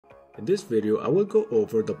In this video I will go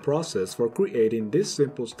over the process for creating this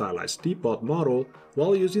simple stylized teapot model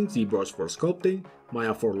while using Zbrush for sculpting,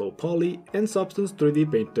 Maya for low poly, and Substance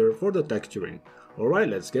 3D Painter for the texturing. Alright,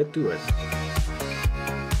 let's get to it.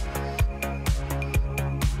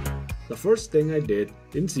 The first thing I did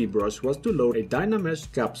in Zbrush was to load a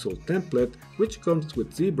Dynamesh capsule template which comes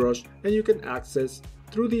with Zbrush and you can access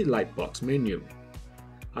through the lightbox menu.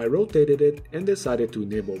 I rotated it and decided to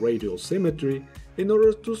enable radial symmetry in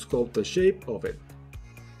order to sculpt the shape of it.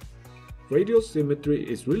 Radial symmetry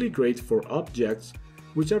is really great for objects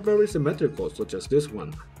which are very symmetrical, such as this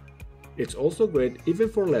one. It's also great even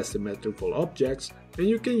for less symmetrical objects, and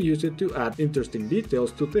you can use it to add interesting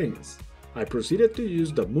details to things. I proceeded to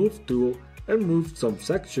use the Move tool and moved some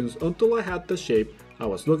sections until I had the shape I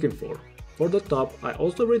was looking for. For the top, I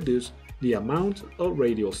also reduced the amount of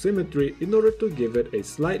radial symmetry in order to give it a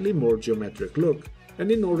slightly more geometric look, and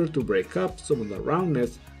in order to break up some of the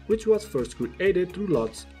roundness which was first created through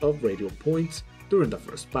lots of radial points during the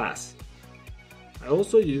first pass. I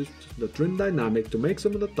also used the trim dynamic to make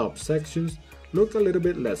some of the top sections look a little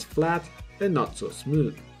bit less flat and not so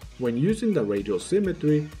smooth. When using the radial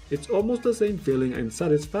symmetry, it's almost the same feeling and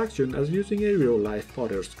satisfaction as using a real-life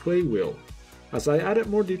potter's clay wheel. As I added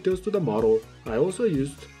more details to the model, I also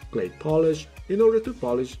used clay polish in order to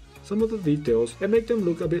polish some of the details and make them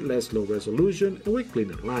look a bit less low resolution and with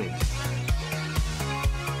cleaner lines.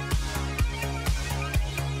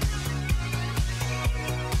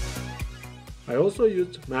 I also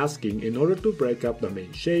used masking in order to break up the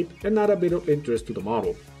main shape and add a bit of interest to the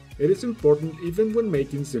model. It is important even when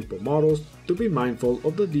making simple models to be mindful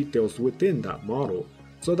of the details within that model,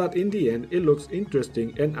 so that in the end it looks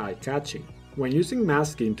interesting and eye-catching. When using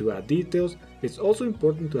masking to add details, it's also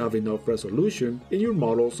important to have enough resolution in your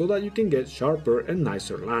model so that you can get sharper and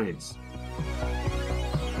nicer lines.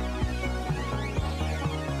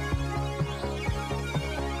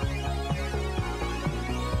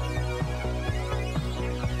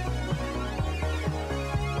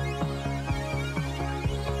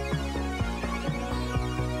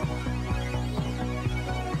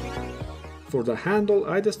 For the handle,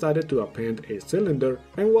 I decided to append a cylinder,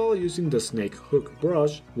 and while using the snake hook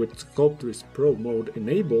brush with Sculptris Pro mode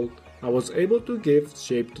enabled, I was able to give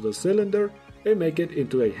shape to the cylinder and make it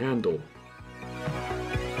into a handle.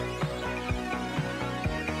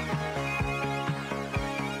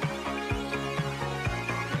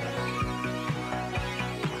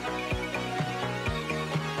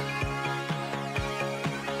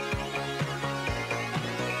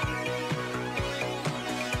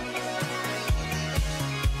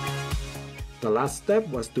 The last step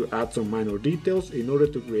was to add some minor details in order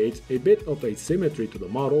to create a bit of a symmetry to the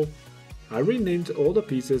model. I renamed all the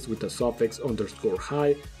pieces with the suffix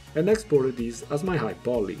 _high and exported these as my high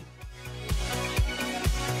poly.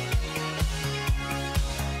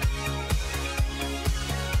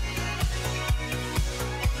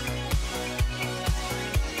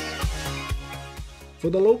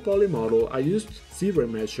 For the low poly model, I used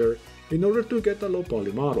ZRemesher in order to get the low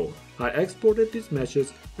poly model. I exported these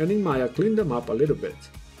meshes and in Maya cleaned them up a little bit.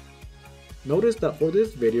 Notice that for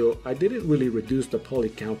this video I didn't really reduce the poly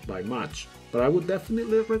count by much, but I would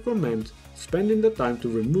definitely recommend spending the time to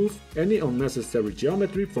remove any unnecessary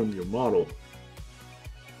geometry from your model.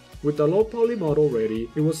 With the low poly model ready,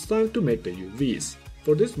 it was time to make the UVs.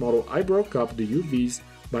 For this model I broke up the UVs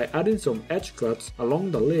by adding some edge cuts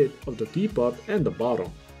along the lid of the teapot and the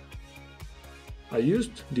bottom. I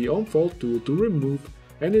used the Unfold tool to remove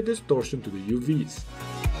any distortion to the UVs.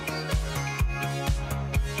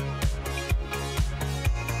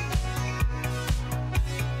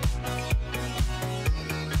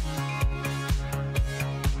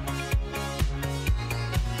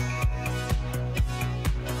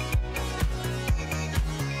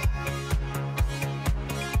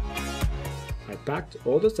 I packed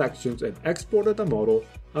all the sections and exported the model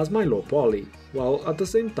as my low poly, while at the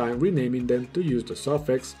same time renaming them to use the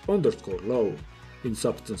suffix _low. In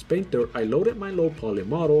Substance Painter, I loaded my low poly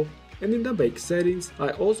model, and in the bake settings,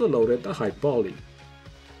 I also loaded the high poly.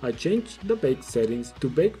 I changed the bake settings to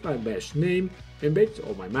bake by mesh name and baked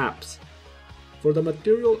all my maps. For the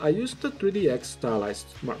material, I used the 3DX Stylized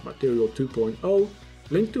Smart Material 2.0,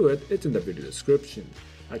 link to it is in the video description.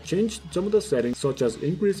 I changed some of the settings such as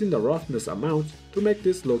increasing the roughness amount to make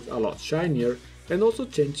this look a lot shinier, and also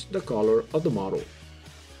changed the color of the model.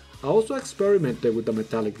 I also experimented with the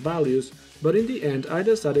metallic values, but in the end I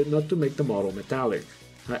decided not to make the model metallic.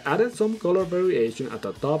 I added some color variation at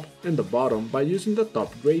the top and the bottom by using the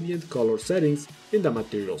top gradient color settings in the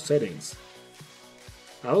material settings.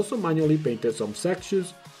 I also manually painted some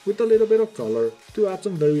sections with a little bit of color to add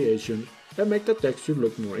some variation and make the texture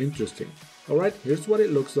look more interesting. Alright, here's what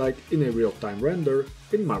it looks like in a real-time render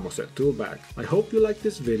in Marmoset Toolbag. I hope you like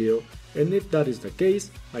this video, and if that is the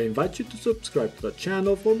case, I invite you to subscribe to the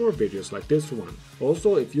channel for more videos like this one.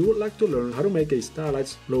 Also, if you would like to learn how to make a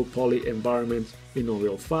stylized low poly environment in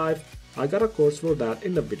Unreal 5, I got a course for that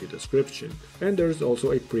in the video description, and there's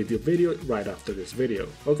also a preview video right after this video.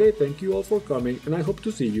 Okay, thank you all for coming, and I hope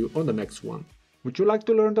to see you on the next one. Would you like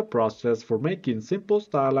to learn the process for making simple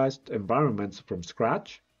stylized environments from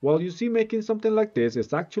scratch? Well, you see, making something like this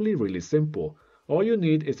is actually really simple. All you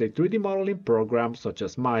need is a 3D modeling program such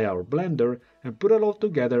as Maya or Blender and put it all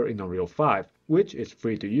together in Unreal 5, which is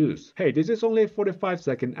free to use. Hey, this is only a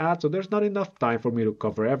 45-second ad, so there's not enough time for me to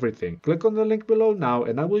cover everything. Click on the link below now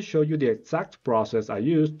and I will show you the exact process I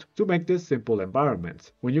used to make this simple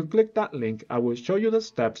environment. When you click that link, I will show you the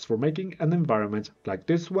steps for making an environment like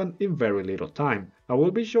this one in very little time. I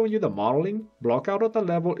will be showing you the modeling, block out of the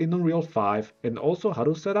level in Unreal 5, and also how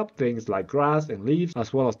to set up things like grass and leaves,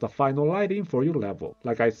 as well as the final lighting for your level.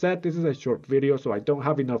 Like I said, this is a short video, so I don't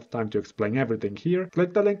have enough time to explain everything here.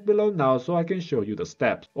 Click the link below now so I can show you the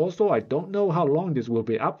steps. Also, I don't know how long this will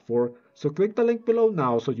be up for, so click the link below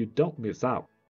now so you don't miss out.